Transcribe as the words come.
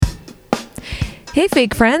Hey,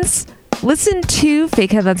 fake friends. Listen to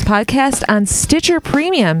Fake Headlines Podcast on Stitcher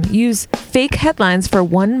Premium. Use Fake Headlines for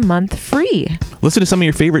 1 month free. Listen to some of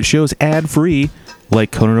your favorite shows ad-free,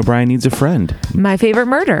 like Conan O'Brien Needs a Friend, My Favorite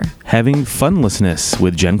Murder, Having Funlessness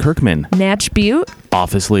with Jen Kirkman, Natch Butte,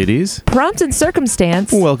 Office Ladies, Prompt and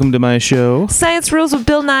Circumstance, Welcome to My Show, Science Rules with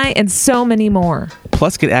Bill Nye, and so many more.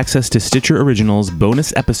 Plus get access to Stitcher Originals,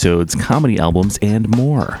 bonus episodes, comedy albums, and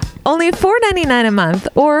more. Only $4.99 a month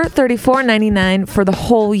or $34.99 for the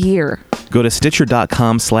whole year. Go to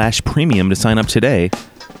Stitcher.com/premium to sign up today.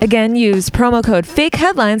 Again, use promo code Fake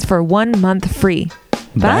Headlines for 1 month free.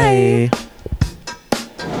 Bye.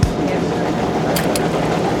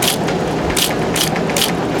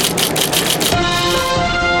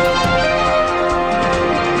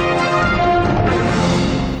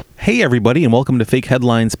 Hey, everybody, and welcome to Fake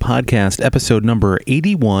Headlines Podcast, episode number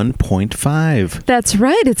 81.5. That's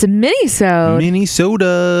right. It's a mini-sode. Mini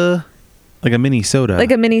soda. Like a mini soda.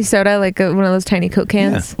 Like a mini soda, like one of those tiny Coke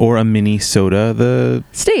cans. Yeah. Or a mini soda, the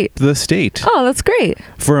State. state. Oh, that's great.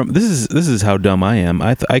 This is how dumb I am.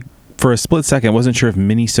 I for a split second wasn't sure if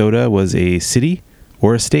Minnesota was a city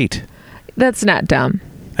or a state. That's not dumb.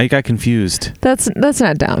 I got confused. That's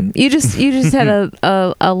not dumb. You just had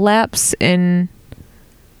a lapse in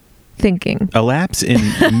thinking. A lapse in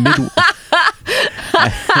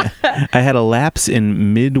I had a lapse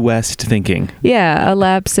in Midwest thinking. Yeah, a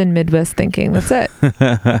lapse in Midwest thinking. That's it.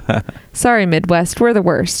 Sorry, Midwest. We're the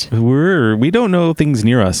worst. We don't know things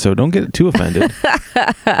near us, so don't get too offended.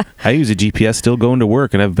 I use a GPS still going to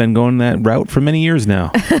work, and I've been going that route for many years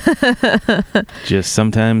now. Just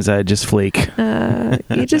sometimes I just flake.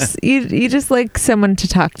 You just like someone to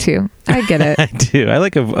talk to. I get it. I do. I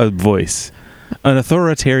like a voice. An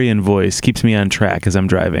authoritarian voice keeps me on track as I'm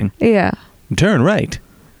driving. Yeah. Turn right.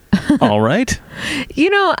 All right. You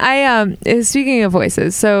know, I speaking of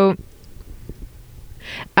voices, so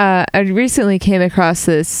I recently came across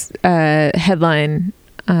this headline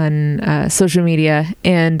on social media,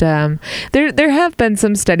 and there have been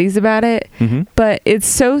some studies about it, but it's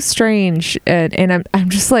so strange, and I'm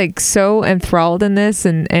just like so enthralled in this,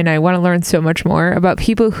 and I want to learn so much more about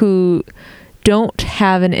people who don't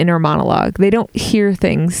have an inner monologue. They don't hear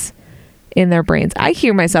things in their brains. I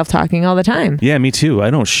hear myself talking all the time. Yeah, me too.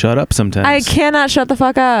 I don't shut up sometimes. I cannot shut the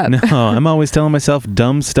fuck up. No, I'm always telling myself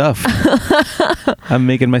dumb stuff. I'm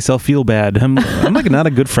making myself feel bad. I'm like not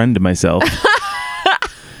a good friend to myself.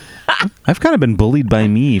 I've kind of been bullied by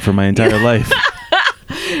me for my entire life.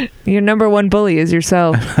 Your number one bully is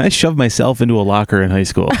yourself. I shoved myself into a locker in high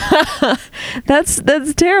school. That's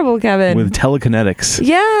terrible, Kevin. With telekinetics.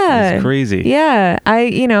 Yeah. It's crazy. Yeah.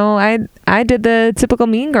 I did the typical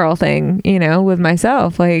mean girl thing, with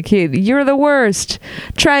myself. Like, hey, you're the worst.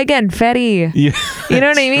 Try again, fatty. Yeah. You know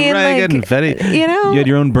what I mean? Try again, fatty. You had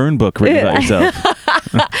your own burn book written about yourself.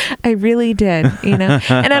 I really did,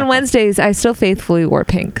 And on Wednesdays, I still faithfully wore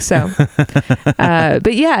pink. So,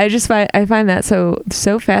 but yeah, I find that so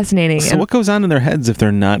fascinating. So what goes on in their heads if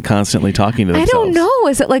they're not constantly talking to themselves? I don't know.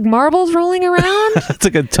 Is it like marbles rolling around? It's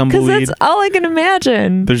like a tumbleweed. Because that's all I can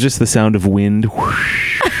imagine. There's just the sound of wind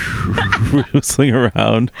whistling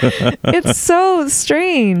around. It's so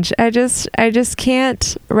strange. I just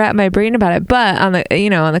can't wrap my brain about it. But on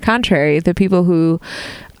the contrary, the people who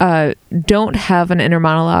don't have an inner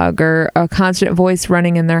monologue or a constant voice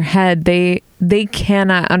running in their head, they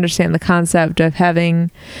cannot understand the concept of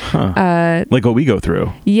having like what we go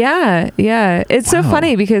through. Yeah. It's so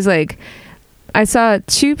funny because like I saw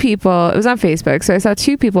two people, it was on Facebook, so I saw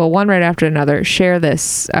two people, one right after another, share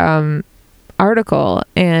this article,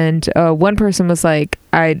 and one person was like,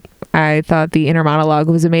 I thought the inner monologue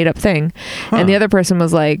was a made up thing, and the other person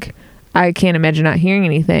was like, I can't imagine not hearing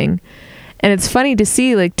anything. And it's funny to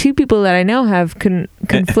see like two people that I know have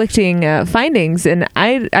conflicting findings, and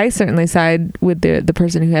I certainly side with the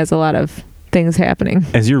person who has a lot of things happening.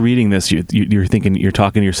 As you're reading this, you're thinking, you're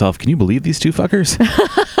talking to yourself, can you believe these two fuckers?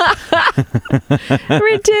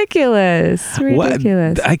 Ridiculous. What?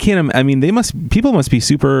 I can't. I mean, people must be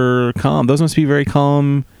super calm. Those must be very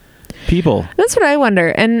calm people. That's what I wonder.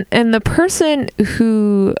 And the person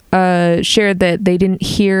who shared that they didn't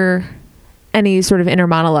hear any sort of inner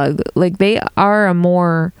monologue, like they are a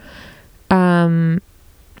more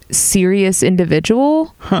serious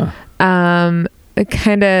individual.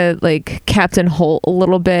 Kind of like Captain Holt a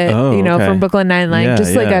little bit, from Brooklyn Nine-Nine.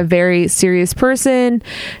 Yeah, like a very serious person,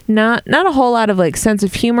 not a whole lot of like sense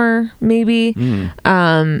of humor, maybe.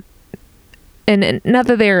 and not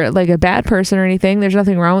that they're like a bad person or anything. There's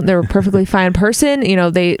nothing wrong. They're a perfectly fine person. You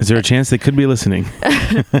know, Is there a chance they could be listening?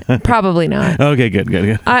 Probably not. Okay, good.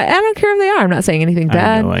 I don't care if they are. I'm not saying anything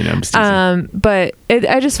bad. I know. I'm just teasing. But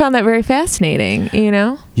I just found that very fascinating, you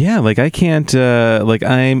know? Yeah, like I can't,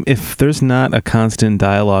 if there's not a constant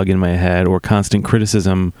dialogue in my head or constant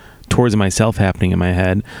criticism towards myself happening in my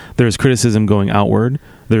head, there's criticism going outward.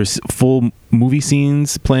 There's full movie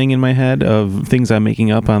scenes playing in my head of things I'm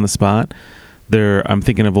making up on the spot. I'm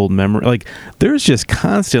thinking of old memory. Like, there's just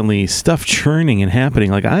constantly stuff churning and happening.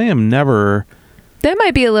 Like, I am never... That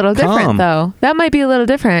might be a little calm. different, though. That might be a little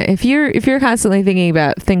different. If you're constantly thinking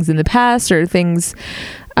about things in the past or things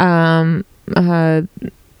that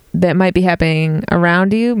might be happening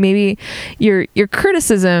around you, maybe your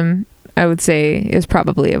criticism, I would say, is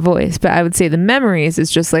probably a voice. But I would say the memories is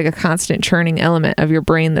just like a constant churning element of your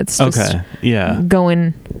brain that's just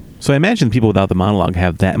going... So I imagine people without the monologue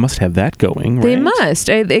must have that going, right? They must.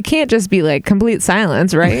 It can't just be like complete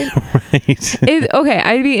silence, right? Right. Okay,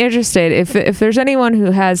 I'd be interested if there's anyone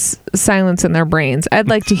who has silence in their brains. I'd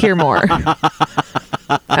like to hear more.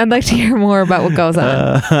 I'd like to hear more about what goes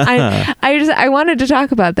on. I wanted to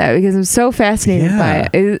talk about that because I'm so fascinated by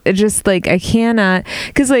it. It just like I cannot,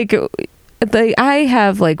 because like I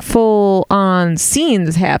have like full on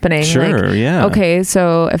scenes happening. Sure, like, yeah. Okay,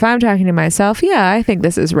 so if I'm talking to myself, I think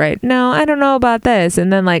this is right. No, I don't know about this.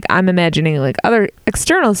 And then like I'm imagining like other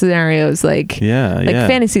external scenarios, like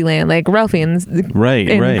Fantasyland, like Ralphie and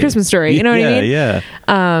Christmas Story. You know what I mean? Yeah.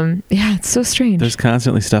 It's so strange. There's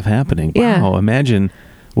constantly stuff happening. Yeah. Wow, imagine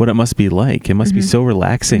what it must be like. It must be so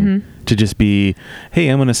relaxing to just be, hey,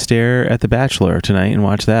 I'm going to stare at The Bachelor tonight and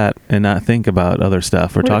watch that and not think about other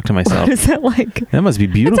stuff or talk to myself. What is that like? That must be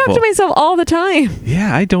beautiful. I talk to myself all the time.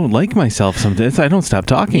 Yeah, I don't like myself sometimes. I don't stop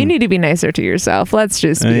talking. You need to be nicer to yourself. Let's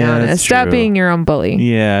just be honest. Stop true. being your own bully.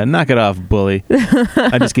 Yeah, knock it off, bully.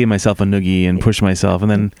 I just gave myself a noogie and pushed myself and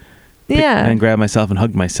then and grabbed myself and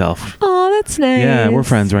hugged myself. Oh, that's nice. Yeah, we're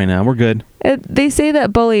friends right now. We're good. They say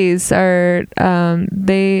that bullies are,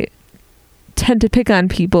 they tend to pick on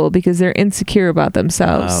people because they're insecure about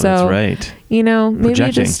themselves. So, that's right. You know, maybe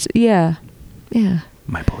Projecting. Yeah.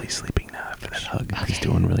 My bully's sleeping now after that hug. Okay. He's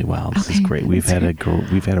doing really well. This is great. We've had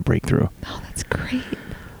a breakthrough. Oh, that's great.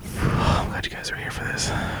 I'm glad you guys are here for this.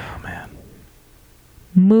 Oh, man.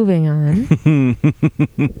 Moving on.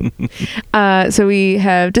 So we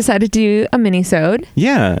have decided to do a mini-sode.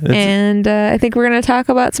 Yeah. And I think we're going to talk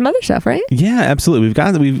about some other stuff, right? Yeah, absolutely.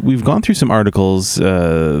 We've gone through some articles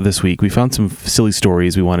this week. We found some silly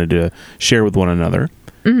stories we wanted to share with one another.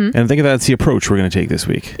 And I think that's the approach we're going to take this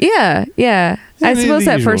week. Yeah. I suppose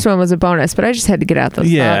that first one was a bonus, but I just had to get out those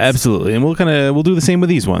thoughts. Absolutely. And we'll do the same with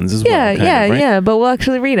these ones as well. Yeah, but we'll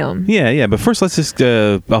actually read them. Yeah. But first, let's just,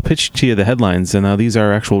 I'll pitch to you the headlines. And now these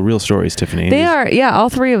are actual real stories, Tiffany. They are, all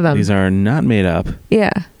three of them. These are not made up.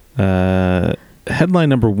 Yeah. Headline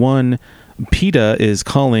number 1, PETA is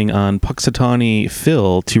calling on Punxsutawney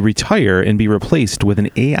Phil to retire and be replaced with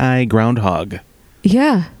an AI groundhog.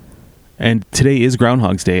 Yeah. And today is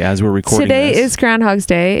Groundhog's Day as we're recording Today this. is Groundhog's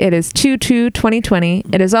Day. It is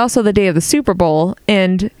 2/2/2020. It is also the day of the Super Bowl.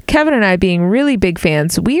 And Kevin and I, being really big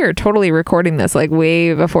fans, we are totally recording this like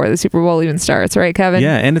way before the Super Bowl even starts. Right, Kevin?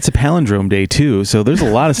 Yeah, and it's a palindrome day too. So there's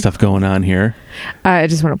a lot of stuff going on here. I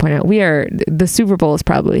just want to point out, the Super Bowl is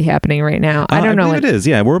probably happening right now. I don't know. It is.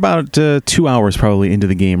 Yeah, we're about 2 hours probably into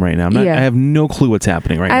the game right now. I have no clue what's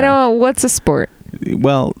happening right now. I don't know. What's a sport?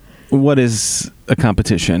 Well, what is a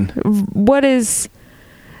competition?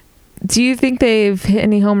 Do you think they've hit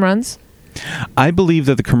any home runs? I believe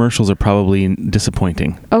that the commercials are probably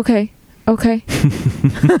disappointing. Okay.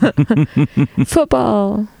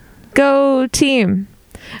 Football. Go team.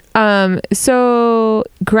 So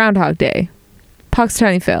Groundhog Day.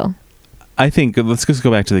 Punxsutawney Phil. I think, let's just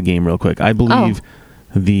go back to the game real quick. I believe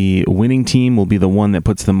the winning team will be the one that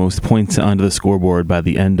puts the most points onto the scoreboard by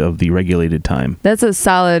the end of the regulated time. That's a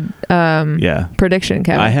solid prediction,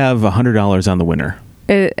 Kevin. I have $100 on the winner.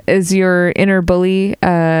 Is your inner bully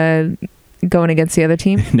going against the other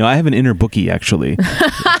team? No, I have an inner bookie, actually.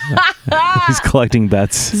 He's collecting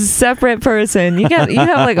bets. Separate person. You have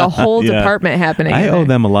like a whole department happening. I owe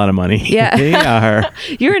them a lot of money. Yeah. They are.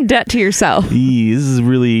 You're in debt to yourself. This is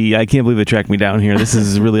really, I can't believe they tracked me down here. This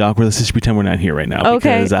is really awkward. Let's just pretend we're not here right now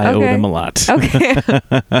because I owe them a lot. Okay.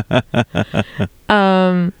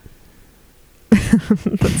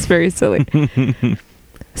 That's very silly.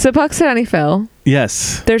 So Punxsutawney Phil.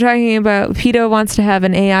 Yes. They're talking about PETA wants to have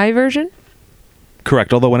an AI version?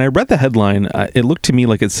 Correct. Although when I read the headline, it looked to me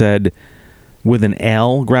like it said with an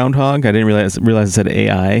Al groundhog. I didn't realize it said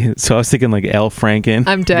AI. So I was thinking like Al Franken.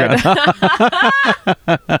 I'm dead.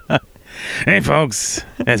 Hey, folks,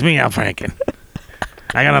 it's me, Al Franken.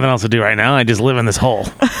 I got nothing else to do right now. I just live in this hole.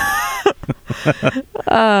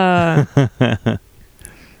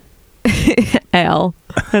 Al.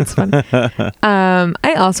 That's funny.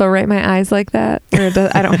 I also write my eyes like that.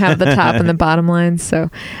 I don't have the top and the bottom lines, so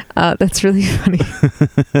that's really funny.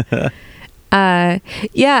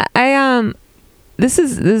 This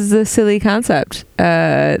is a silly concept.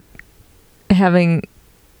 Having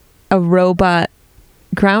a robot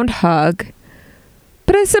groundhog,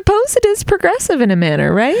 but I suppose it is progressive in a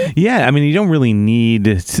manner, right? Yeah, I mean, you don't really need.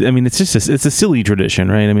 It's just it's a silly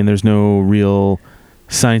tradition, right? I mean, there's no real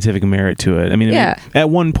scientific merit to it. I mean, at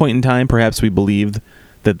one point in time, perhaps we believed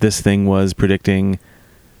that this thing was predicting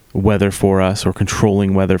weather for us or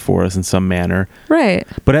controlling weather for us in some manner. Right.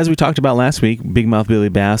 But as we talked about last week, Big Mouth Billy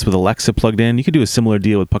Bass with Alexa plugged in, you could do a similar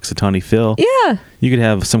deal with Puxatawny Phil. Yeah. You could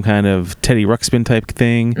have some kind of Teddy Ruxpin type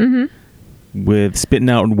thing with spitting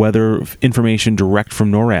out weather information direct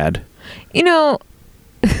from NORAD. You know,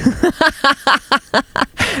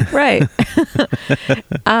 right.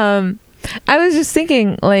 I was just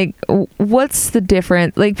thinking, like, what's the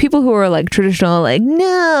difference? Like, people who are, like, traditional, like,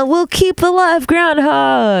 no, we'll keep the live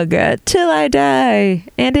groundhog till I die,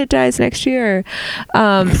 and it dies next year.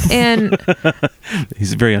 And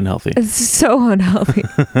he's very unhealthy. It's so unhealthy.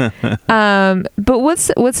 But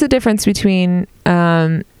what's the difference between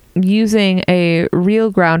using a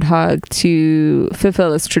real groundhog to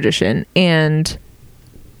fulfill this tradition and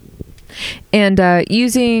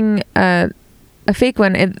using a fake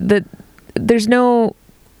one? There's no,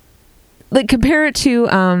 like, compare it to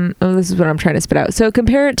this is what I'm trying to spit out. So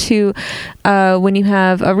compare it to when you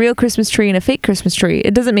have a real Christmas tree and a fake Christmas tree.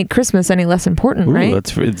 It doesn't make Christmas any less important, right?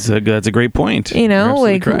 That's a great point. You know,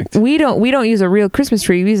 like, correct. we don't use a real Christmas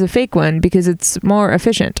tree. We use a fake one because it's more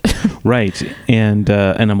efficient. Right. And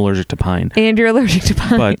I'm allergic to pine. And you're allergic to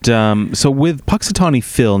pine. But so with Puxatawny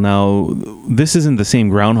Phil, now this isn't the same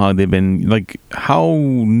groundhog they've been, like, how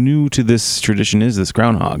new to this tradition is this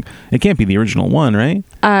groundhog? It can't be the original one, right?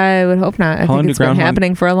 I would hope not. I think it's been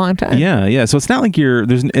happening for a long time. Yeah. So it's not like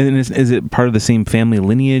is it part of the same family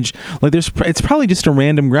lineage? Like, it's probably just a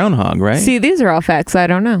random groundhog, right? See, these are all facts. I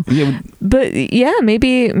don't know. Yeah. But yeah,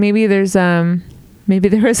 maybe there's maybe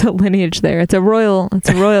there is a lineage there. It's a royal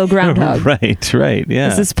groundhog. Right. Yeah.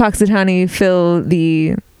 This is Puxatawny Phil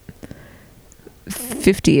the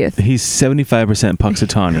 50th. He's 75%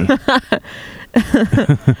 Puxatawny.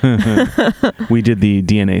 We did the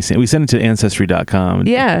DNA sample. We sent it to Ancestry.com.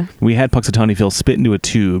 Yeah. We had Puxatawny Phil spit into a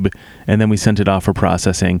tube, and then we sent it off for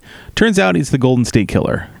processing. Turns out he's the Golden State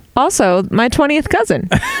Killer. Also, my 20th cousin.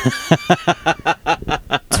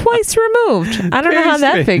 Twice removed. I don't know how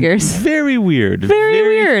that figures. Very weird. Very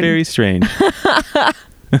weird. Very strange.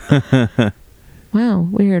 Wow,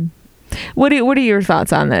 weird. What are your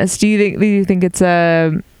thoughts on this? Do you think it's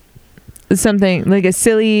something like a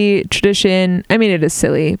silly tradition? I mean, it is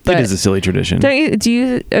silly, but it is a silly tradition. Do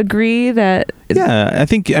you agree that? Yeah, I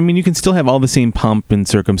think. I mean, you can still have all the same pomp and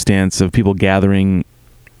circumstance of people gathering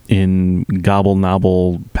in Gobble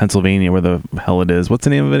Nobble, Pennsylvania, where the hell it is. What's the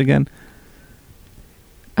name of it again?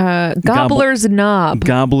 Gobbler's Knob.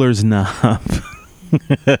 Gobbler's Knob.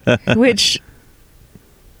 Which,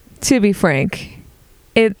 to be frank,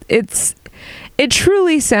 it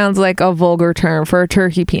truly sounds like a vulgar term for a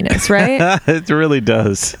turkey penis, right? It really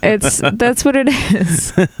does. That's what it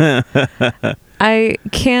is. I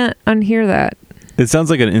can't unhear that. It sounds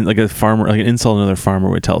like a farmer, like an insult another farmer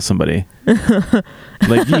would tell somebody.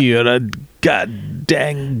 Like, you're a god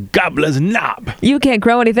dang gobbler's knob. You can't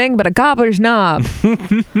grow anything but a gobbler's knob.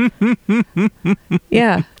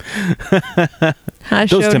 Yeah.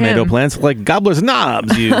 Those tomato plants look like gobbler's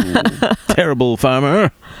knobs, you terrible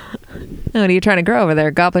farmer. What are you trying to grow over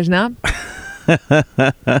there, gobbler's knob?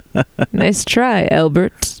 Nice try,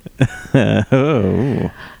 Albert.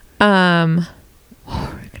 Oh.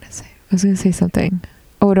 What were we gonna say? I was gonna say something.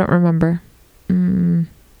 Oh, I don't remember.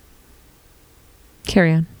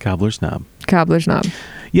 Carry on. Gobbler's knob.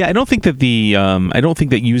 Yeah, I don't think that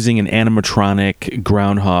using an animatronic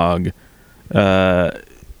groundhog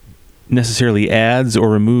necessarily adds or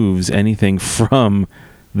removes anything from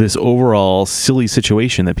this overall silly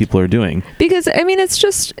situation that people are doing. Because, I mean,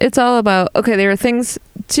 it's all about, okay, there are things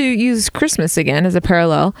to use Christmas again as a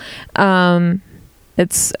parallel.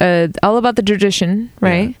 It's all about the tradition,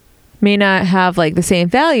 right? Yeah. May not have like the same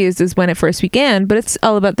values as when it first began, but it's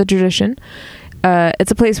all about the tradition.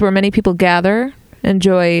 It's a place where many people gather,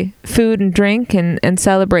 enjoy food and drink and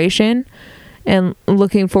celebration, and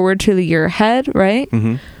looking forward to the year ahead, right?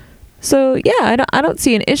 Mm-hmm. So yeah, I don't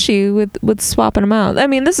see an issue with swapping them out. I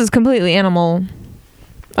mean, this is completely animal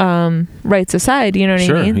rights aside, you know what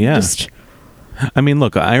Sure, I mean? yeah. Just I mean,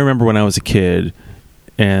 look, I remember when I was a kid,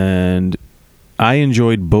 and I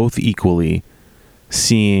enjoyed both equally,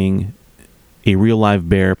 seeing a real live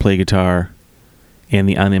bear play guitar and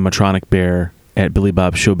the animatronic bear at Billy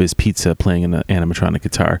Bob's Showbiz Pizza playing an animatronic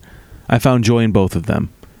guitar. I found joy in both of them.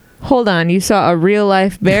 hold on, you saw a real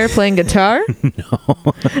life bear playing guitar? No.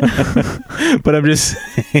 But I'm just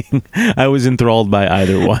saying, I was enthralled by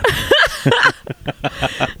either one.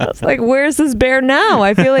 I was like, where's this bear now?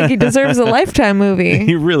 I feel like he deserves a Lifetime movie.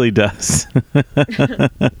 He really does.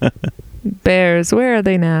 Bears, where are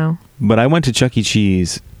they now? But I went to Chuck E.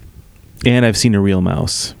 Cheese, and I've seen a real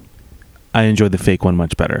mouse. I enjoyed the fake one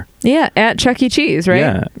much better. Yeah, at Chuck E. Cheese, right?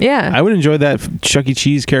 Yeah. Yeah. I would enjoy that Chuck E.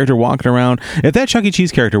 Cheese character walking around. If that Chuck E.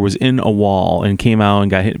 Cheese character was in a wall and came out and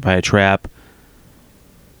got hit by a trap,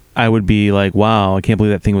 I would be like, wow, I can't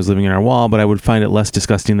believe that thing was living in our wall, but I would find it less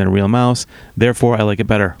disgusting than a real mouse. Therefore, I like it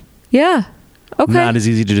better. Yeah. Okay. Not as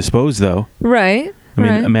easy to dispose, though. Right. I mean,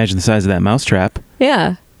 right. imagine the size of that mouse trap.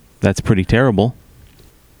 Yeah. That's pretty terrible.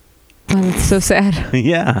 Oh, that's so sad.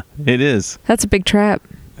 Yeah, it is. That's a big trap.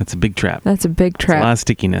 That's a big trap. That's a big It's a trap. lot of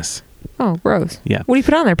stickiness. Oh, gross. Yeah. What do you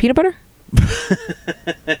put on there? Peanut butter?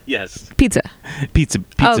 Yes. Pizza. Pizza.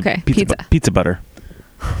 Oh, okay. Pizza. Pizza butter.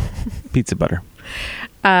 Pizza butter.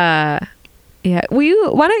 Yeah.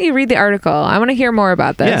 Why don't you read the article? I want to hear more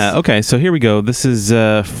about this. Yeah, okay. So here we go. This is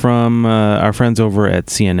from our friends over at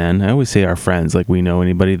CNN. I always say our friends, like we know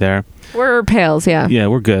anybody there. We're pals, yeah. Yeah,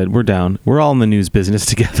 we're good. We're down. We're all in the news business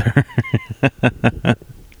together.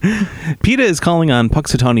 PETA is calling on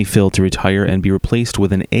Punxsutawney Phil to retire and be replaced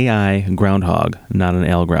with an AI groundhog, not an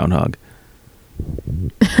L groundhog.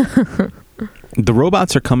 The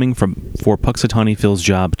robots are coming for Punxsutawney Phil's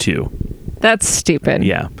job too. That's stupid.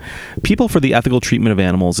 Yeah. People for the Ethical Treatment of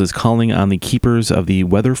Animals is calling on the keepers of the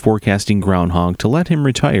weather forecasting groundhog to let him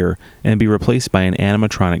retire and be replaced by an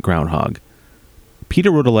animatronic groundhog. PETA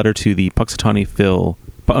wrote a letter to the Punxsutawney Phil...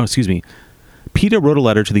 PETA wrote a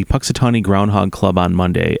letter to the Punxsutawney Groundhog Club on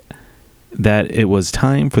Monday that it was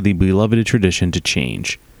time for the beloved tradition to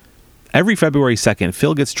change. Every February 2nd,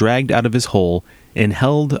 Phil gets dragged out of his hole and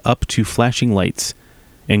held up to flashing lights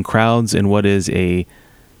and crowds in what is a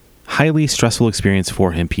highly stressful experience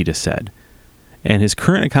for him, PETA said. And his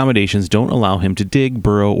current accommodations don't allow him to dig,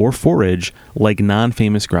 burrow, or forage like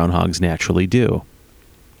non-famous groundhogs naturally do.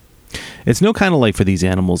 It's no kind of life for these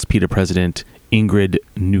animals, PETA President Ingrid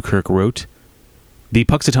Newkirk wrote. The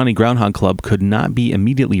Punxsutawney Groundhog Club could not be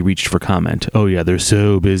immediately reached for comment. Oh yeah, they're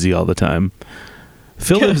so busy all the time.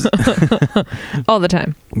 Phil lives all the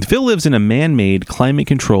time. Phil lives in a man-made,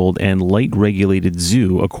 climate-controlled, and light-regulated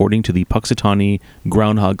zoo, according to the Punxsutawney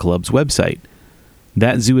Groundhog Club's website.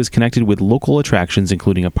 That zoo is connected with local attractions,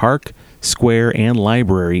 including a park, square, and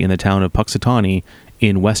library in the town of Punxsutawney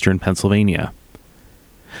in western Pennsylvania.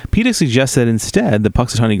 PETA suggests that instead, the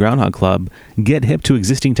Punxsutawney Groundhog Club get hip to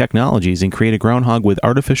existing technologies and create a groundhog with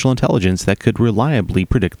artificial intelligence that could reliably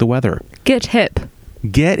predict the weather. Get hip.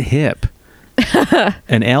 Get hip.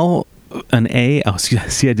 An A, oh,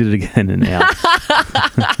 see, I did it again, an L.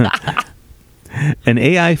 An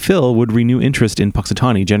AI Phil would renew interest in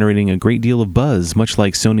Punxsutawney, generating a great deal of buzz, much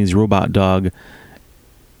like Sony's robot dog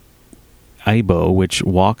Aibo, which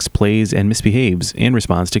walks, plays, and misbehaves and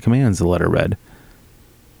responds to commands, the letter read.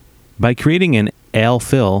 By creating an AI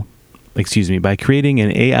Phil...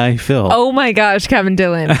 Oh my gosh, Kevin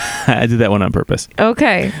Dillon. I did that one on purpose.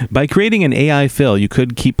 Okay. By creating an AI Phil, you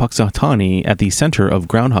could keep Punxsutawney at the center of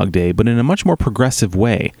Groundhog Day, but in a much more progressive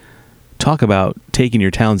way. Talk about taking your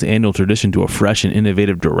town's annual tradition to a fresh and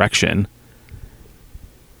innovative direction.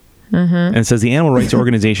 And it says the animal rights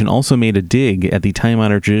organization also made a dig at the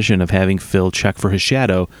time-honored tradition of having Phil check for his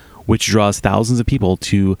shadow, which draws thousands of people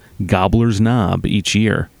to Gobbler's Knob each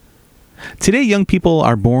year. Today, young people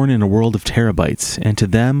are born in a world of terabytes, and to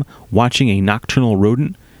them, watching a nocturnal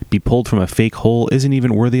rodent be pulled from a fake hole isn't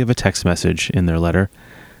even worthy of a text message, in their letter.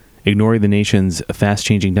 Ignoring the nation's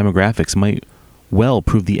fast-changing demographics might well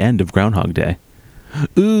prove the end of Groundhog Day.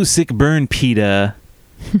 Ooh, sick burn, PETA.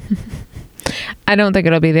 I don't think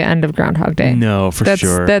it'll be the end of Groundhog Day. No, for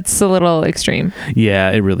sure. That's a little extreme. Yeah,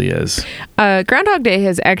 it really is. Groundhog Day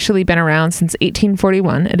has actually been around since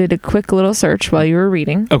 1841. I did a quick little search while you were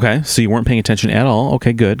reading. Okay, so you weren't paying attention at all.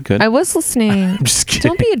 Okay, good. I was listening. I'm just kidding.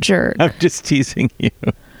 Don't be a jerk. I'm just teasing you.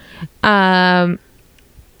 Yeah,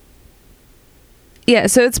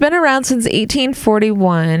 so it's been around since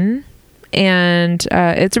 1841. And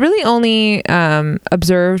it's really only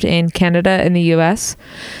observed in Canada and the U.S.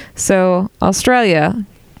 So Australia,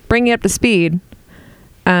 bring you up to speed,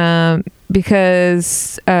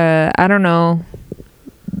 because I don't know,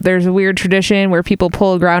 there's a weird tradition where people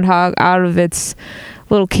pull a groundhog out of its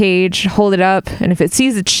little cage, hold it up, and if it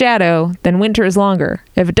sees its shadow, then winter is longer.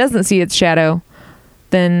 If it doesn't see its shadow,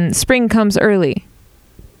 then spring comes early.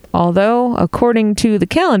 Although, according to the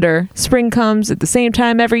calendar, spring comes at the same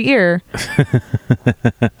time every year.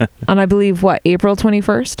 On, I believe, April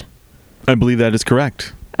 21st? I believe that is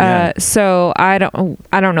correct. So I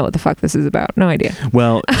don't know what the fuck this is about. No idea.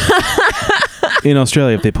 Well, in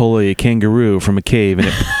Australia, if they pull a kangaroo from a cave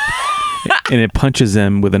and it punches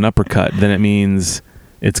them with an uppercut, then it means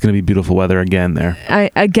it's going to be beautiful weather again there.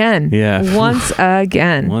 Yeah. Once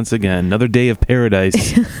again. Once again. Another day of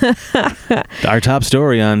paradise. Our top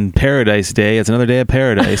story on Paradise Day. It's another day of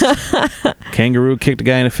paradise. Kangaroo kicked a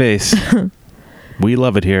guy in the face. We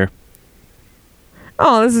love it here.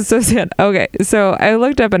 Oh, this is so sad. Okay, so I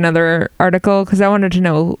looked up another article because I wanted to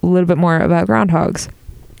know a little bit more about groundhogs.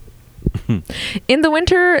 In the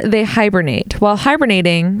winter, they hibernate. While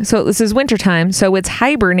hibernating, so this is wintertime, so it's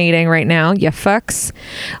hibernating right now, you fucks.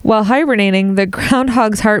 While hibernating, the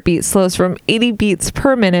groundhog's heartbeat slows from 80 beats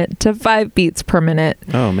per minute to 5 beats per minute.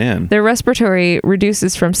 Oh, man. Their respiratory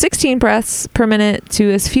reduces from 16 breaths per minute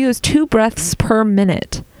to as few as 2 breaths per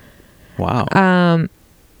minute. Wow.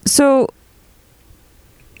 So...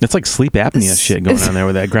 It's like sleep apnea shit going on there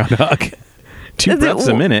with that groundhog. 2 breaths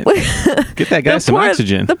a minute. Get that guy some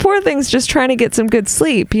oxygen. The poor thing's just trying to get some good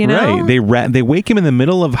sleep, you know? Right. They wake him in the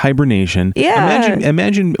middle of hibernation. Yeah.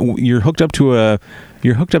 Imagine you're hooked up to a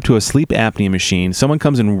sleep apnea machine. Someone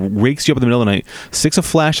comes and wakes you up in the middle of the night, sticks a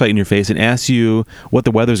flashlight in your face, and asks you what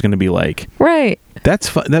the weather's going to be like. Right. That's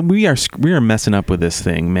fun. That we are messing up with this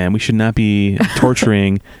thing, man. We should not be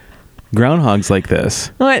torturing groundhogs like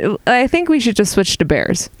this. Well, I think we should just switch to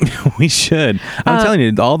bears. We should. I'm telling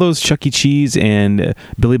you, all those Chuck E. Cheese and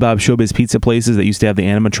Billy Bob Showbiz pizza places that used to have the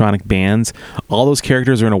animatronic bands, all those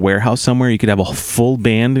characters are in a warehouse somewhere. You could have a full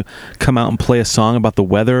band come out and play a song about the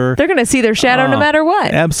weather. They're going to see their shadow no matter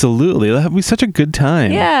what. Absolutely. That'd be such a good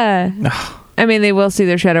time. Yeah. I mean, they will see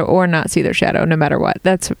their shadow or not see their shadow no matter what.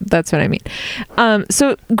 That's what I mean.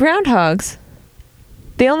 So groundhogs,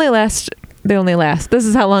 they only last. This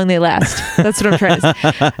is how long they last. That's what I'm trying to say.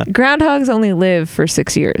 Groundhogs only live for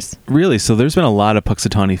 6 years. Really? So there's been a lot of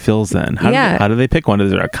Puxatawny Phils then. How do they pick one? Is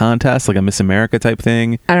there a contest, like a Miss America type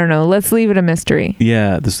thing? I don't know. Let's leave it a mystery.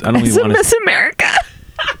 Yeah. I don't even want Miss America.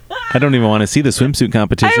 I don't even want to see the swimsuit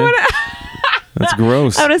competition. That's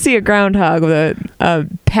gross. I want to see a groundhog with a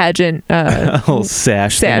pageant. A little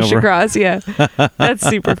sash across. Yeah. That's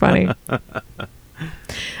super funny.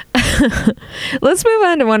 Let's move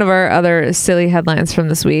on to one of our other silly headlines from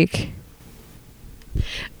this week.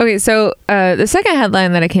 Okay, so the second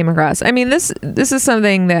headline that I came across, I mean, this is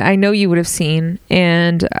something that I know you would have seen,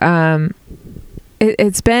 and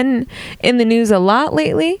it's been in the news a lot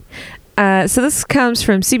lately. So this comes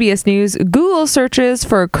from CBS News. Google searches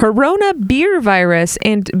for corona beer virus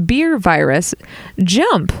and beer virus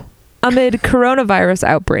jump amid coronavirus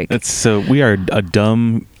outbreak. We are a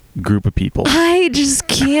dumb group of people. I just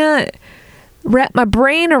can't wrap my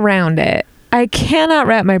brain around it. I cannot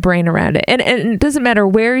wrap my brain around it. And it doesn't matter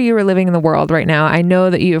where you are living in the world right now. I know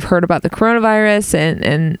that you have heard about the coronavirus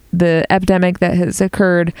and the epidemic that has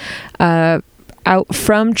occurred out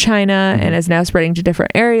from China and is now spreading to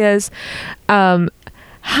different areas.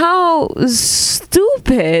 How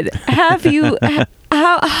stupid have you...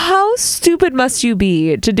 how stupid must you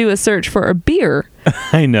be to do a search for a beer?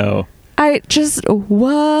 I know.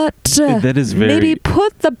 What? That is very... Maybe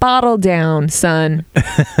put the bottle down, son.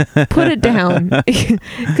 Put it down.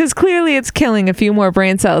 Because clearly it's killing a few more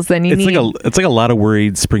brain cells than you need. It's like a lot of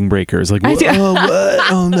worried spring breakers. Like, what?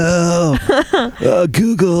 Oh, no.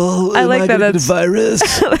 Google. I like that. That's the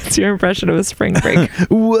virus. That's your impression of a spring break.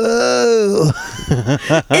 Whoa.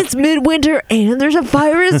 It's midwinter and there's a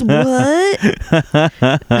virus. What?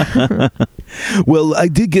 Well, I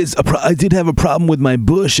did have a problem with my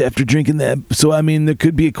bush after drinking that. So, I mean, there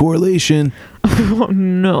could be a correlation. Oh,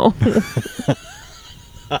 no.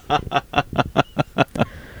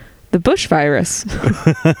 The bush virus.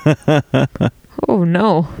 Oh,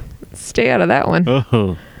 no. Stay out of that one.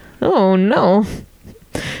 Oh, no.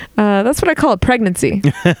 That's what I call a pregnancy.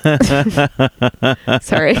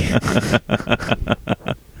 Sorry.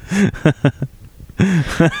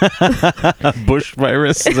 Bush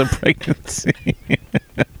virus is a pregnancy.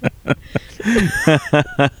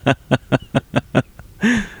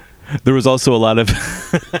 There was also a lot of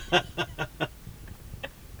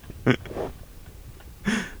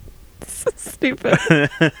so stupid.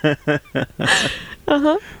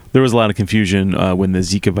 There was a lot of confusion when the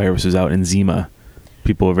Zika virus was out in Zima.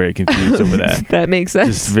 People were very confused over that. That makes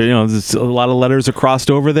sense. Just, a lot of letters are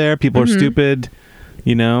crossed over there. People are stupid.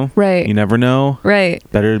 You know? Right. You never know. Right.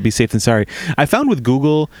 Better to be safe than sorry. I found with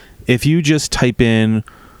Google, if you just type in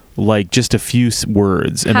like just a few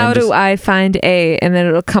words. And How then do I find A? And then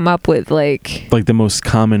it'll come up with like the most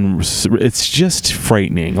common. It's just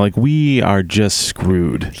frightening. Like we are just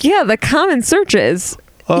screwed. Yeah, the common searches.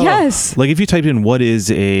 Oh. Yes. Like if you type in what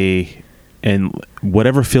is a, and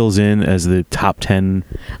whatever fills in as the top 10.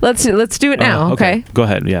 Let's do it now. Okay. Go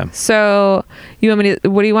ahead. Yeah. So you want me to?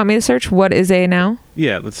 What do you want me to search? What is A now?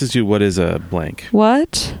 Yeah. Let's just do what is a blank.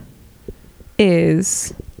 What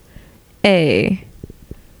is a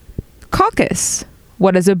caucus?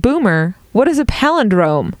 What is a boomer? What is a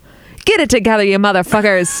palindrome? Get it together, you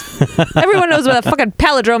motherfuckers. Everyone knows what a fucking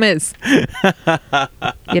palindrome is.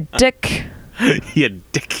 You dick. You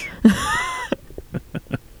dick.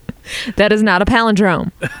 That is not a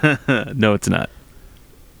palindrome. No, it's not.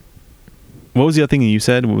 What was the other thing you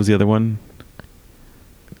said? What was the other one?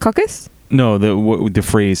 Caucus? No, the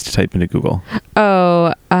phrase to type into Google.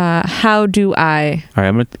 Oh, how do I?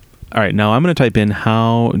 All right, now I'm gonna type in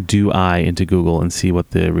 "how do I" into Google and see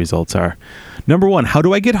what the results are. Number 1, how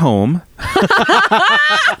do I get home?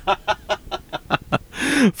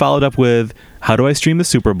 Followed up with how do I stream the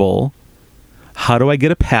Super Bowl? How do I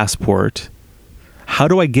get a passport? How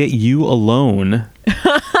do I get you a loan?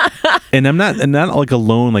 And I'm not like a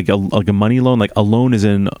loan, like a money loan. Like a loan is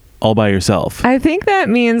in all by yourself. I think that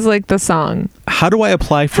means like the song. How do I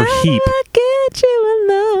apply for HEAP? How do I get you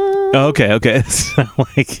alone? Oh, okay. So,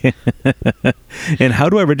 like, and how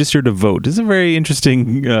do I register to vote? This is a very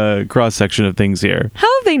interesting cross section of things here. How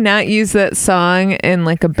have they not used that song in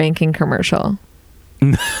like a banking commercial?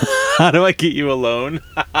 How do I get you a loan?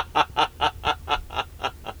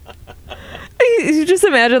 You just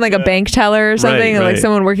imagine like a bank teller or something, right. like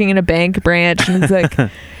someone working in a bank branch, and it's like,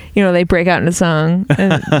 they break out in a song,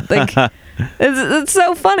 and like it's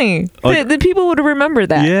so funny. Like, the people would remember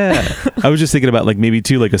that. Yeah, I was just thinking about like maybe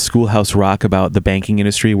too like a Schoolhouse Rock about the banking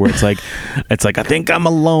industry where it's like I think I'm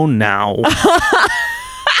alone now.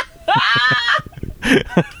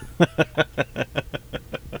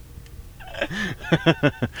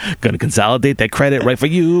 Gonna consolidate that credit right for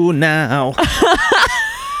you now.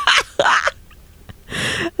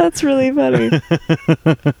 That's really funny.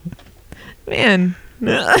 Man.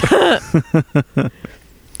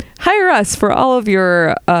 Hire us for all of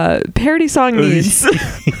your parody song needs.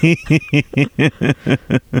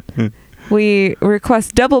 We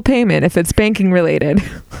request double payment if it's banking related.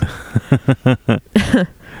 I'm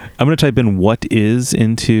going to type in what is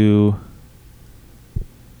into,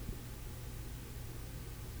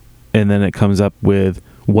 and then it comes up with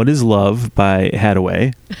What is Love by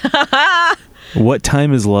Hadaway. What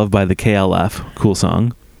Time is Love by the KLF. Cool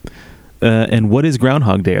song. And What is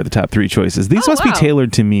Groundhog Day are the top 3 choices. These must be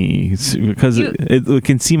tailored to me because it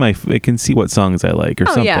can see what songs I like or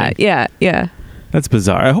something. Yeah. That's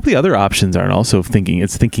bizarre. I hope the other options aren't also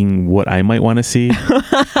thinking what I might want to see.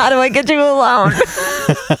 How do I get you alone?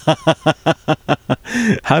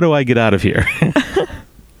 How do I get out of here?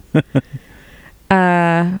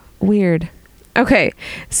 Weird. Okay,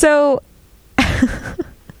 so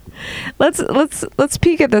let's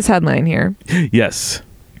peek at this headline here. Yes.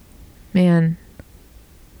 Man.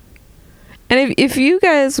 And if you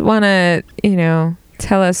guys want to,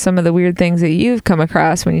 tell us some of the weird things that you've come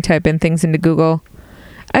across when you type in things into Google,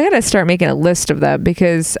 I gotta start making a list of them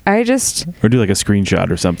because or do like a screenshot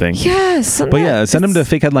or something. Yes. But yeah, send them to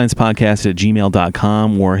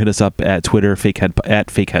fakeheadlinespodcast@gmail.com or hit us up at Twitter,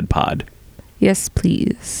 fakeheadpod. Yes,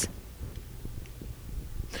 please.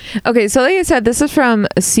 Okay, so like I said, this is from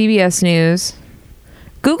CBS News.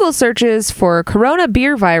 Google searches for corona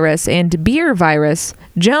beer virus and beer virus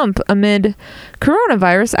jump amid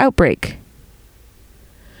coronavirus outbreak.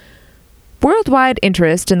 Worldwide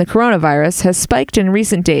interest in the coronavirus has spiked in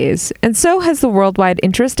recent days, and so has the worldwide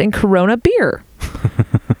interest in Corona beer.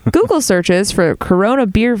 Google searches for corona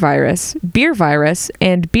beer virus,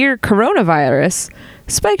 and beer coronavirus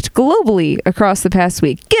spiked globally across the past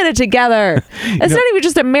week. Get it together. It's not even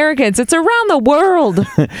just Americans. It's around the world.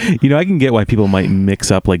 I can get why people might mix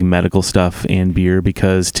up like medical stuff and beer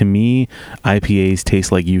because to me, IPAs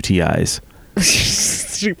taste like UTIs.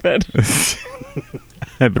 Stupid.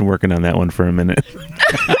 I've been working on that one for a minute.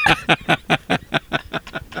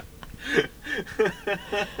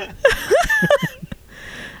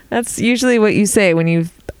 That's usually what you say when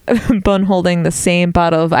you've been holding the same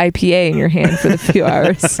bottle of IPA in your hand for the few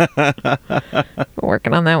hours. Been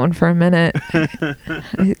working on that one for a minute.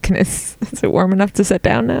 Is it warm enough to sit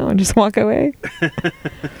down now and just walk away?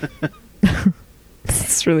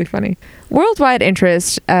 It's really funny. Worldwide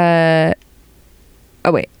interest. Okay.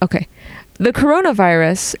 The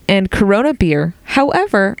coronavirus and Corona beer,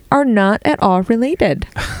 however, are not at all related.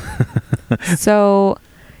 So,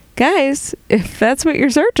 guys, if that's what you're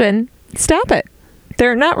searching, stop it.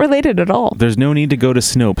 They're not related at all. There's no need to go to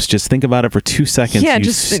Snopes. Just think about it for 2 seconds, Yeah,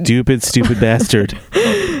 you stupid bastard.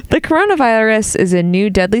 The coronavirus is a new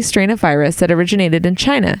deadly strain of virus that originated in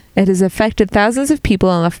China. It has affected thousands of people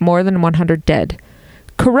and left more than 100 dead.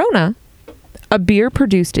 Corona, a beer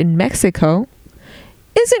produced in Mexico,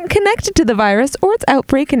 isn't connected to the virus or its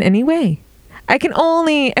outbreak in any way. I can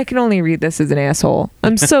only read this as an asshole.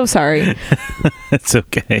 I'm so sorry. It's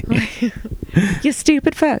okay. You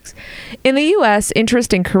stupid fucks. In the U.S.,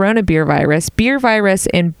 interest in corona beer virus,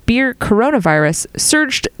 and beer coronavirus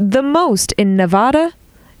surged the most in Nevada,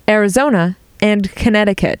 Arizona, and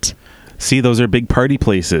Connecticut. See, those are big party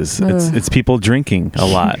places. It's people drinking a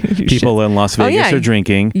lot. People in Las Vegas are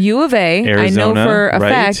drinking. U of A, Arizona, I know for a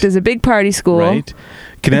fact, is a big party school. Right.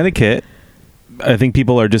 Connecticut, I think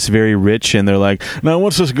people are just very rich and they're like, now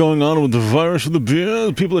what's this going on with the virus with the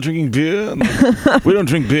beer? People are drinking beer. We don't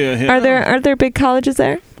drink beer here. Are there big colleges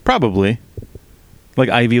there? Probably. Like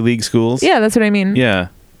Ivy League schools. Yeah, that's what I mean. Yeah.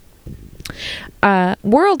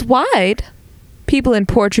 Worldwide, people in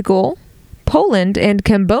Portugal, Poland, and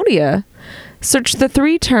Cambodia searched the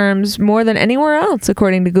 3 terms more than anywhere else,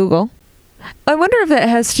 according to Google. I wonder if that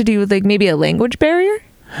has to do with like maybe a language barrier.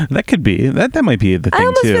 That could be. That might be the thing too. I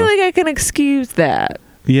almost feel like I can excuse that.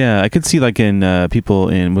 Yeah, I could see like in people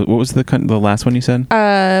in what was the last one you said?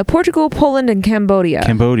 Portugal, Poland, and Cambodia.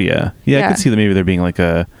 Cambodia. Yeah, I could see that maybe there being like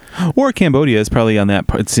or Cambodia is probably on that.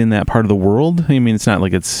 It's in that part of the world. I mean, it's not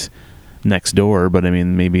like it's next door, but I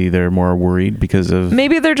mean, maybe they're more worried because of...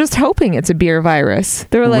 Maybe they're just hoping it's a beer virus.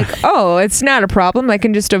 They're like, oh, it's not a problem. I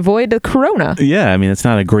can just avoid the corona. Yeah, I mean, it's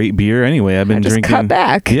not a great beer anyway. I've been drinking... cut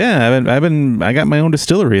back. Yeah, I got my own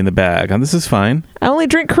distillery in the back. This is fine. I only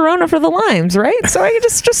drink Corona for the limes, right? So I can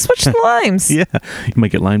just switch the limes. Yeah, you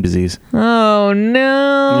might get Lyme disease. Oh,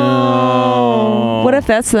 no. What if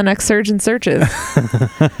that's the next surge in searches?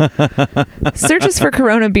 Searches for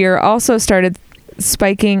Corona beer also started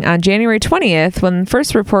spiking on January 20th when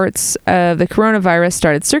first reports of the coronavirus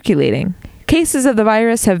started circulating. Cases of the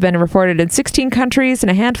virus have been reported in 16 countries,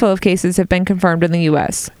 and a handful of cases have been confirmed in the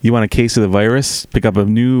U.S. You want a case of the virus? Pick up a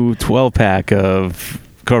new 12-pack of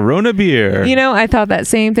Corona beer. You know, I thought that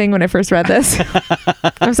same thing when I first read this.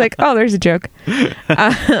 I was like, oh, there's a joke.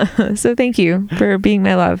 So thank you for being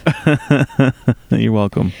my love. You're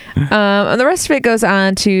welcome. And the rest of it goes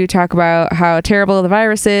on to talk about how terrible the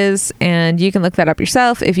virus is, and you can look that up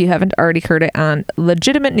yourself if you haven't already heard it on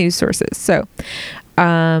legitimate news sources. So,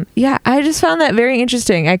 yeah, I just found that very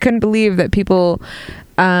interesting. I couldn't believe that people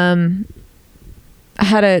had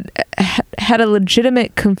a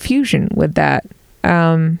legitimate confusion with that.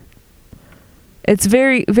 It's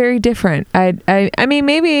very, very different. I mean,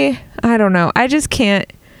 maybe, I don't know. I just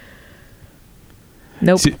can't.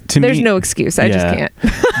 Nope. There's no excuse. I just can't.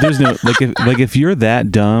 There's no, if you're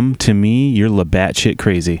that dumb, to me, you're batshit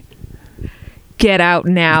crazy. Get out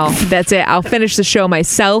now. That's it. I'll finish the show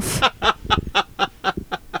myself.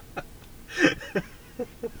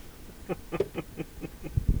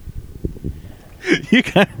 You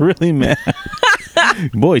got really mad.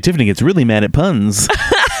 Boy, Tiffany gets really mad at puns.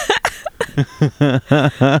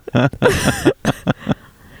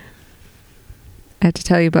 I had to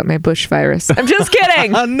tell you about my bush virus. I'm just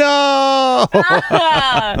kidding. No.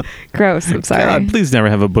 Gross. I'm sorry. God, please never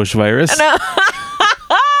have a bush virus. No.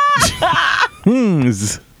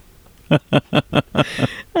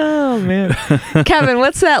 Oh, man. Kevin,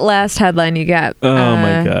 what's that last headline you got? Oh,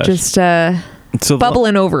 my gosh. Just so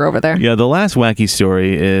bubbling over there. Yeah, the last wacky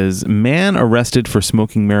story is man arrested for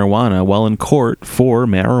smoking marijuana while in court for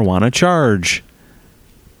marijuana charge.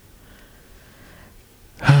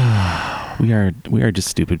 We are just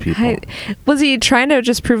stupid people. Was he trying to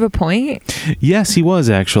just prove a point? Yes, he was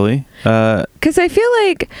actually. Because I feel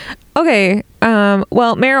like, okay,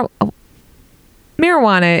 well,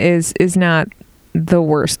 marijuana is not the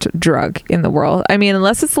worst drug in the world. I mean,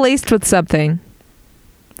 unless it's laced with something,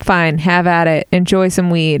 fine, have at it. Enjoy some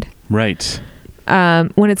weed. Right.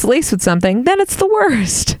 When it's laced with something, then it's the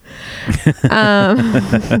worst. I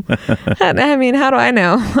mean, how do I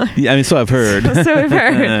know? Yeah, I mean, so I've heard. So we've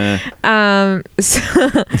heard.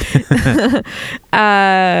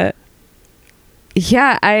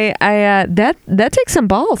 Yeah, that takes some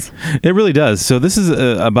balls. It really does. So this is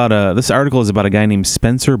this article is about a guy named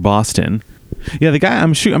Spencer Boston, Yeah, the guy.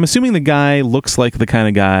 I'm assuming the guy looks like the kind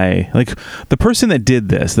of guy, like the person that did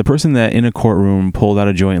this, the person that in a courtroom pulled out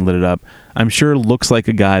a joint and lit it up. I'm sure looks like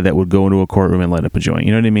a guy that would go into a courtroom and light up a joint.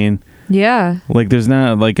 You know what I mean? Yeah. Like there's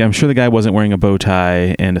not like I'm sure the guy wasn't wearing a bow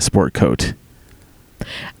tie and a sport coat.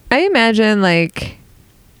 I imagine like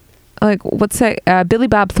what's that? Billy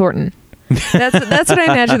Bob Thornton. That's what I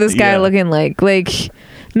imagine this guy looking like. Like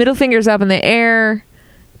middle fingers up in the air.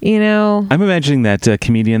 You know, I'm imagining that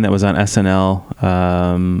comedian that was on SNL.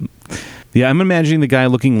 I'm imagining the guy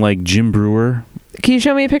looking like Jim Brewer. Can you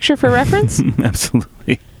show me a picture for reference?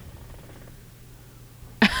 Absolutely.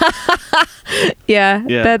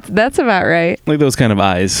 Yeah, that's about right. Like those kind of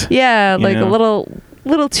eyes. Yeah, like know? a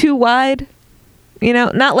little too wide. You know,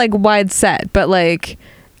 not like wide set, but like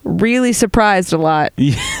really surprised a lot.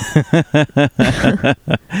 Yeah,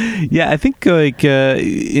 I think like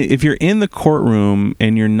if you're in the courtroom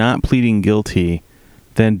and you're not pleading guilty,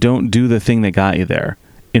 then don't do the thing that got you there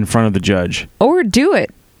in front of the judge. Or do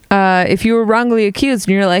it. If you were wrongly accused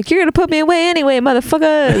and you're like, you're going to put me away anyway,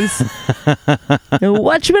 motherfuckers.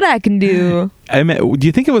 Watch what I can do. Do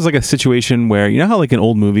you think it was like a situation where, you know how like in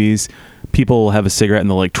old movies, people will have a cigarette and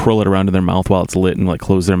they'll like twirl it around in their mouth while it's lit and like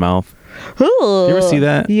close their mouth? Ooh. You ever see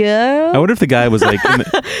that? Yeah. I wonder if the guy was like...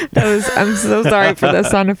 I'm so sorry for the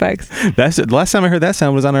sound effects. The last time I heard that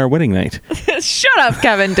sound was on our wedding night. Shut up,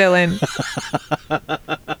 Kevin Dillon.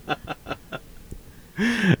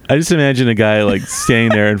 I just imagine a guy like standing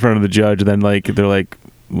there in front of the judge and then like they're like,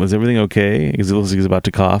 was everything okay? Because it looks like he's about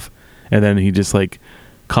to cough. And then he just like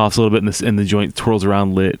coughs a little bit and the joint twirls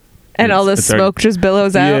around lit. And all the smoke just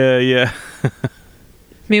billows out. Yeah.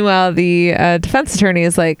 Meanwhile, the defense attorney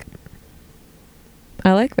is like,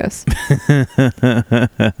 I like this.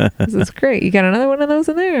 This is great. You got another one of those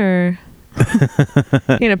in there?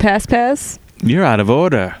 You gonna pass? You're out of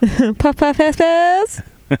order. Pass.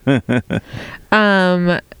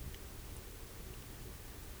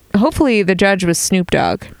 Hopefully the judge was Snoop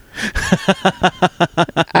Dogg.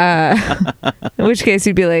 In which case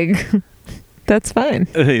he'd be like, that's fine.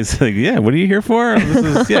 He's like, yeah, what are you here for?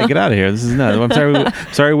 Get out of here. This is not. I'm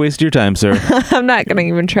sorry, waste your time, sir. I'm not going to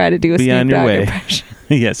even try to do a Snoop Dogg impression.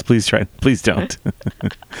 Yes, please try. Please don't.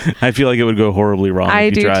 I feel like it would go horribly wrong. I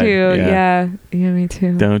if you do tried. too. Yeah, me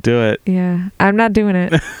too. Don't do it. Yeah, I'm not doing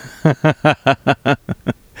it.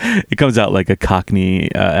 It comes out like a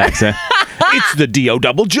Cockney accent. It's the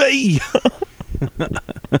D-O-double-G.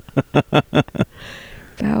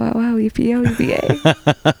 Bow, wow, EPO,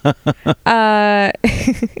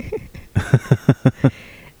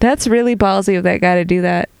 That's really ballsy of that guy to do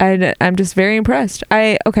that. I'm just very impressed. We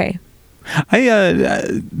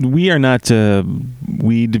are not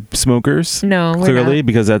weed smokers. No, we're clearly, not.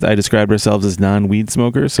 because I described ourselves as non-weed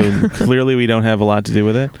smokers, so clearly we don't have a lot to do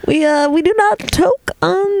with it. We do not toke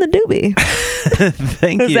on the doobie.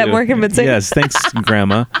 Thank you. Is that more convincing? Yes, thanks,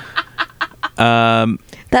 Grandma.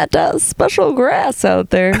 That does special grass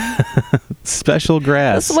out there. Special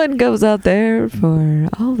grass. This one goes out there for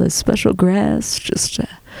all the special grass just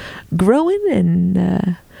growing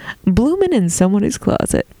and blooming in somebody's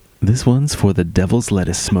closet. This one's for the devil's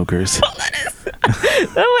lettuce smokers. Lettuce.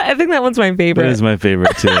 I think that one's my favorite. That is my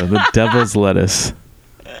favorite too. The devil's lettuce.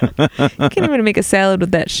 Can't even make a salad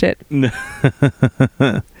with that shit.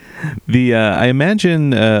 I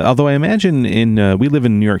imagine we live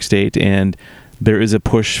in New York State, and there is a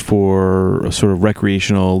push for a sort of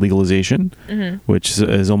recreational legalization, which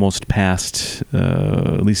is almost passed,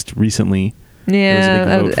 at least recently.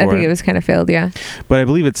 Yeah, I think it was kind of failed, yeah. But I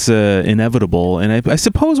believe it's inevitable, and I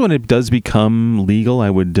suppose when it does become legal, I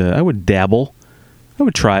would dabble. I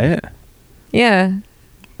would try it. Yeah.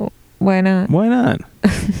 Why not? Why not?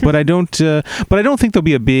 But I don't think there'll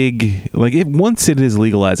be a big once it is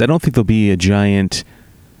legalized, I don't think there'll be a giant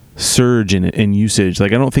surge in usage.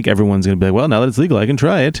 Like I don't think everyone's going to be like, well, now that it's legal, I can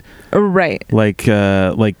try it. Right. Like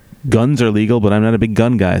guns are legal, but I'm not a big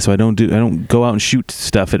gun guy, so I don't go out and shoot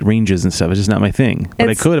stuff at ranges and stuff. It's just not my thing. But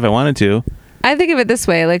I could if I wanted to. I think of it this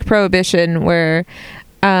way, like prohibition, where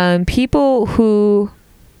people who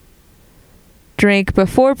drank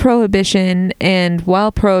before prohibition and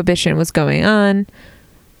while prohibition was going on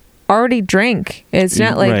already drank. It's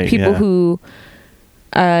not like people who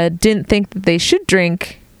didn't think that they should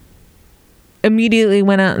drink immediately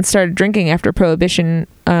went out and started drinking after prohibition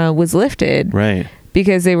was lifted. Right.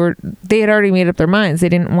 Because they had already made up their minds. They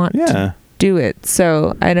didn't want to do it.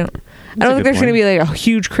 So I don't think there's going to be like a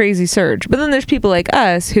huge crazy surge. But then there's people like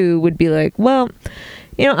us who would be like, well,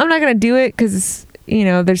 I'm not going to do it because,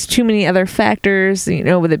 there's too many other factors,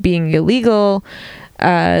 with it being illegal,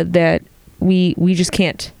 that we just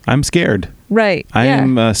can't. I'm scared. Right. I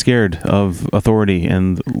am scared of authority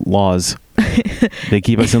and laws. They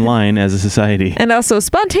keep us in line as a society. And also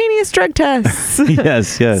spontaneous drug tests.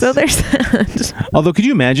 Yes. So there's that. Although, could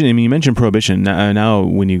you imagine? I mean, you mentioned prohibition. Now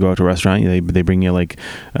when you go out to a restaurant, they bring you like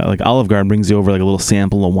Olive Garden brings you over like a little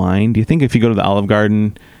sample of wine. Do you think if you go to the Olive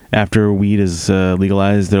Garden after weed is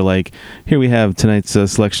legalized, they're like, here we have tonight's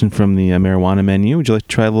selection from the marijuana menu. Would you like to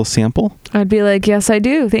try a little sample? I'd be like, yes, I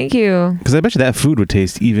do. Thank you. Because I bet you that food would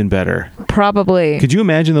taste even better. Probably. Could you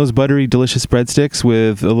imagine those buttery, delicious breadsticks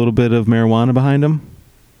with a little bit of marijuana behind them?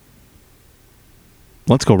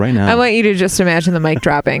 Let's go right now. I want you to just imagine the mic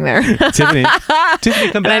dropping there. Tiffany, come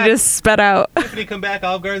back. And I just sped out. Tiffany, come back.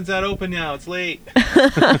 Olive Garden's not open now. It's late.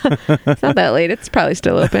 It's not that late. It's probably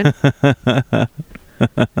still open. I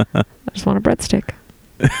just want a breadstick.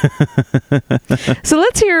 So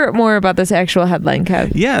let's hear more about this actual headline,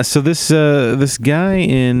 Kev. Yeah, so this guy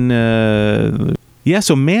in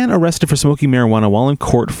so man arrested for smoking marijuana while in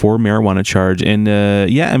court for marijuana charge, and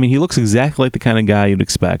I mean he looks exactly like the kind of guy you'd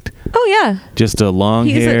expect. Oh yeah, just a long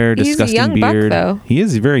hair, disgusting he's a young beard. Buck, though. He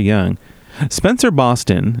is very young. Spencer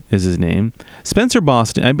Boston is his name. Spencer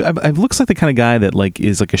Boston. I looks like the kind of guy that like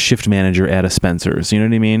is like a shift manager at a Spencer's. You know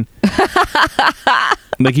what I mean?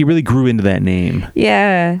 Like he really grew into that name.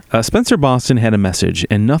 Yeah. Spencer Boston had a message,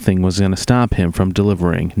 and nothing was going to stop him from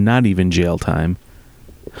delivering, not even jail time.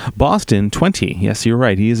 Boston, 20. Yes, you're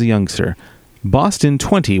right. He is a youngster. Boston,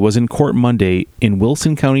 20, was in court Monday in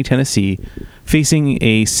Wilson County, Tennessee, facing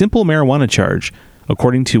a simple marijuana charge,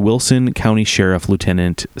 according to Wilson County Sheriff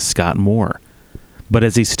Lieutenant Scott Moore. But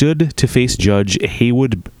as he stood to face Judge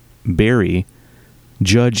Haywood Berry,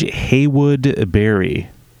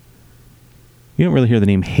 you don't really hear the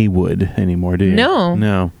name Haywood anymore, do you?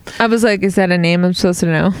 No. I was like, is that a name I'm supposed to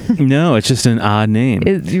know? No, it's just an odd name.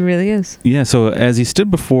 It really is. Yeah, so as he stood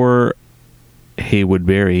before Haywood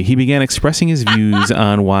Berry, he began expressing his views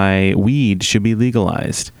on why weed should be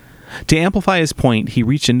legalized. To amplify his point, he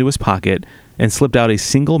reached into his pocket and slipped out a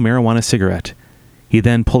single marijuana cigarette. He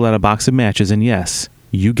then pulled out a box of matches, and yes,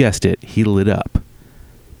 you guessed it, he lit up.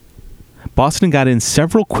 Boston got in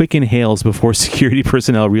several quick inhales before security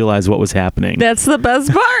personnel realized what was happening. That's the best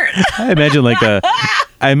part. I imagine like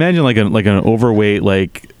an overweight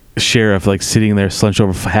like sheriff like sitting there slunched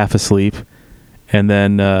over half asleep, and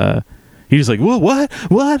then he's just like what,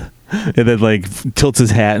 and then like tilts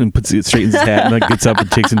his hat and straightens his hat and like gets up and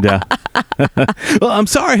takes him down. Well, I'm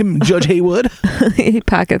sorry, Judge Haywood. He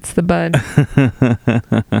pockets the bud.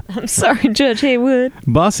 I'm sorry, Judge Haywood.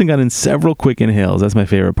 Boston got in several quick inhales. That's my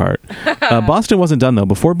favorite part. Boston wasn't done though.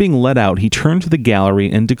 Before being let out, he turned to the gallery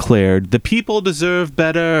and declared, "The people deserve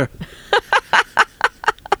better."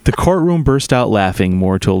 The courtroom burst out laughing,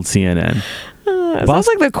 Moore told CNN. It sounds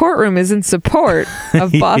like the courtroom is in support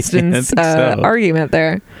of Boston's argument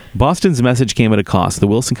there. Boston's message came at a cost. The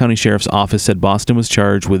Wilson County Sheriff's Office said Boston was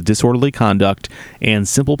charged with disorderly conduct and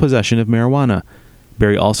simple possession of marijuana.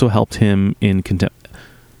 Berry also held him in contempt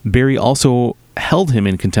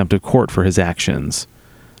of court for his actions.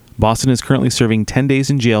 Boston is currently serving 10 days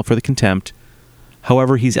in jail for the contempt.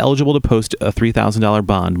 However, he's eligible to post a $3,000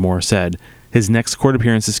 bond, Moore said. His next court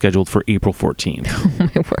appearance is scheduled for April 14th. Oh,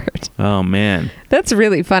 my word. Oh, man. That's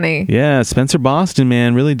really funny. Yeah, Spencer Boston,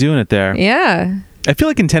 man, really doing it there. Yeah. I feel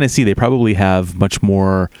like in Tennessee, they probably have much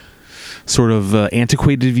more sort of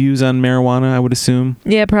antiquated views on marijuana, I would assume.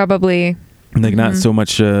 Yeah, probably. Like not so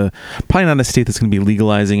much, probably not a state that's going to be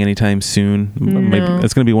legalizing anytime soon. No. Maybe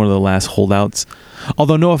it's going to be one of the last holdouts.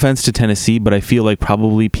 Although no offense to Tennessee, but I feel like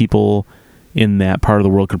probably people in that part of the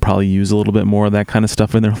world could probably use a little bit more of that kind of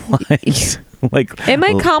stuff in their lives. Like it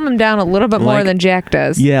might calm them down a little bit more than Jack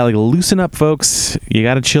does. Yeah, like loosen up, folks. You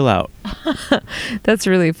got to chill out. That's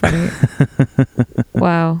really funny.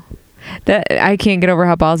 Wow. That I can't get over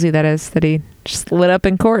how ballsy that is that he just lit up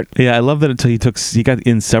in court. Yeah, I love that until he got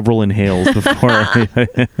in several inhales before.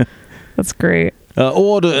 That's great.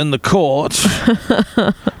 Order in the court.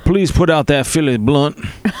 Please put out that Philly blunt.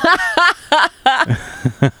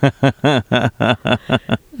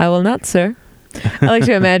 I will not, sir. I like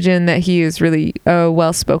to imagine that he is really a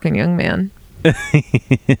well-spoken young man.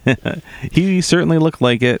 He certainly looked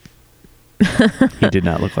like it. He did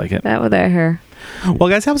not look like it. That with that hair. Well,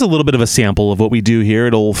 guys, that was a little bit of a sample of what we do here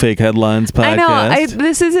at Old Fake Headlines Podcast. I know.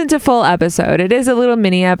 This isn't a full episode. It is a little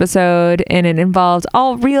mini episode, and it involved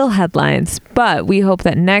all real headlines. But we hope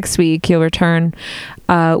that next week you'll return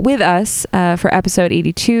with us for episode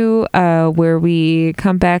 82, where we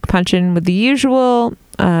come back punching with the usual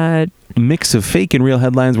mix of fake and real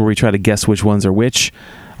headlines where we try to guess which ones are which.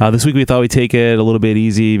 This week we thought we'd take it a little bit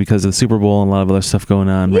easy because of the Super Bowl and a lot of other stuff going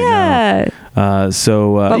on right now. But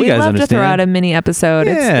you we guys love understand. to throw out a mini episode.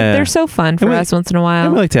 Yeah. They're so fun for us once in a while.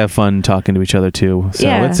 And we like to have fun talking to each other too. So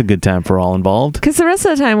it's a good time for all involved. Because the rest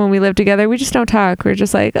of the time when we live together, we just don't talk. We're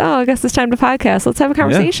just like, oh, I guess it's time to podcast. Let's have a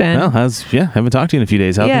conversation. Well, haven't talked to you in a few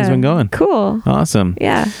days. How things been going? Cool. Awesome.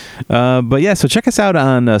 Yeah. So check us out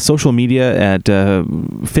on social media at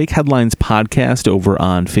Fake Headlines Podcast over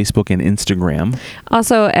on Facebook and Instagram.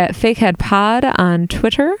 Also at Fakehead Pod on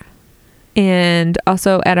Twitter. And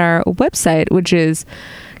also at our website, which is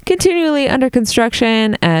continually under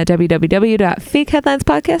construction at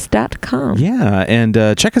www.fakeheadlinespodcast.com. Yeah,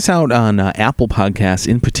 and check us out on Apple Podcasts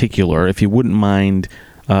in particular. If you wouldn't mind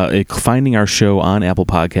finding our show on Apple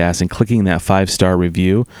Podcasts and clicking that 5-star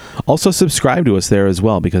review. Also subscribe to us there as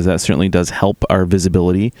well, because that certainly does help our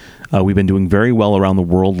visibility. We've been doing very well around the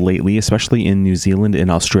world lately, especially in New Zealand and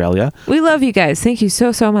Australia. We love you guys. Thank you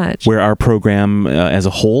so, so much. Where our program as a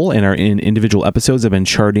whole and our individual episodes have been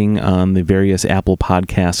charting on the various Apple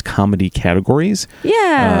Podcast comedy categories.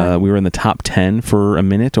 Yeah. We were in the top 10 for a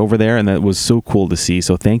minute over there, and that was so cool to see.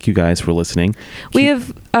 So thank you guys for listening. We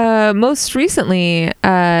have most recently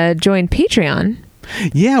joined Patreon.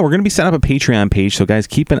 Yeah, we're going to be setting up a Patreon page, so guys,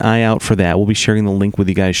 keep an eye out for that. We'll be sharing the link with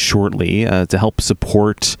you guys shortly to help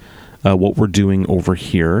support what we're doing over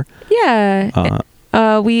here. Yeah.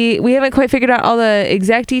 We haven't quite figured out all the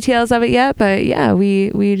exact details of it yet, but yeah,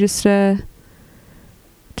 we just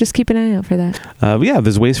keep an eye out for that.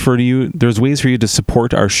 There's ways for you to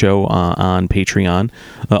support our show on Patreon.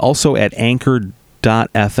 Also at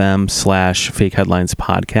anchor.fm/Fake Headlines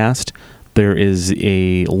Podcast. There is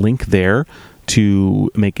a link there to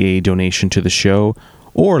make a donation to the show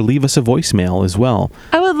or leave us a voicemail as well.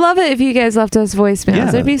 I would love it if you guys left us voicemails. Yeah.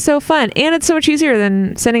 It'd be so fun. And it's so much easier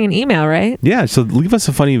than sending an email, right? Yeah, so leave us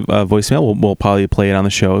a funny voicemail. We'll probably play it on the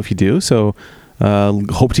show if you do. So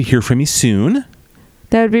hope to hear from you soon.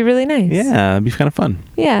 That would be really nice. Yeah, it'd be kind of fun.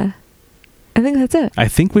 Yeah. I think that's it. I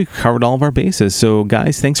think we've covered all of our bases. So,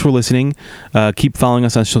 guys, thanks for listening. Keep following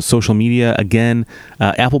us on social media. Again,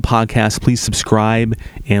 Apple Podcasts, please subscribe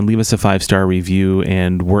and leave us a 5-star review.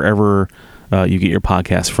 And wherever you get your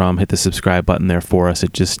podcast from, hit the subscribe button there for us.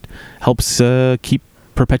 It just helps keep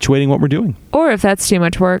perpetuating what we're doing. Or if that's too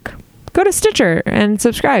much work, go to Stitcher and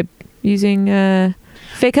subscribe using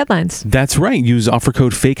Fake Headlines. That's right. Use offer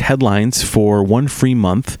code Fake Headlines for 1 free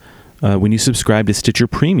month when you subscribe to Stitcher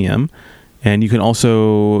Premium. And you can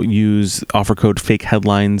also use offer code Fake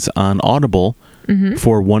Headlines on Audible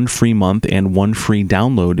for 1 free month and 1 free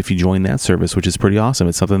download if you join that service, which is pretty awesome.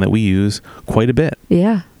 It's something that we use quite a bit.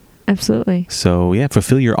 Yeah, absolutely. So, yeah,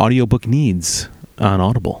 fulfill your audiobook needs on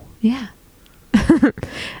Audible. Yeah. Is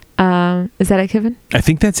that it, Kevin? I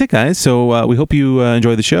think that's it, guys. So we hope you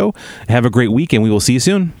enjoy the show. Have a great week, and we will see you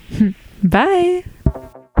soon. Bye.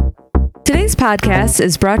 Today's podcast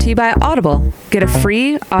is brought to you by Audible. Get a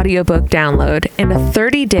free audiobook download and a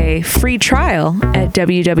 30-day free trial at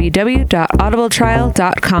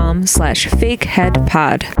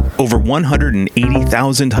www.audibletrial.com/fakeheadpod. Over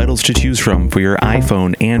 180,000 titles to choose from for your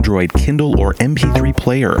iPhone, Android, Kindle, or MP3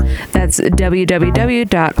 player. That's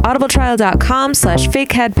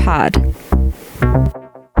www.audibletrial.com/fakeheadpod.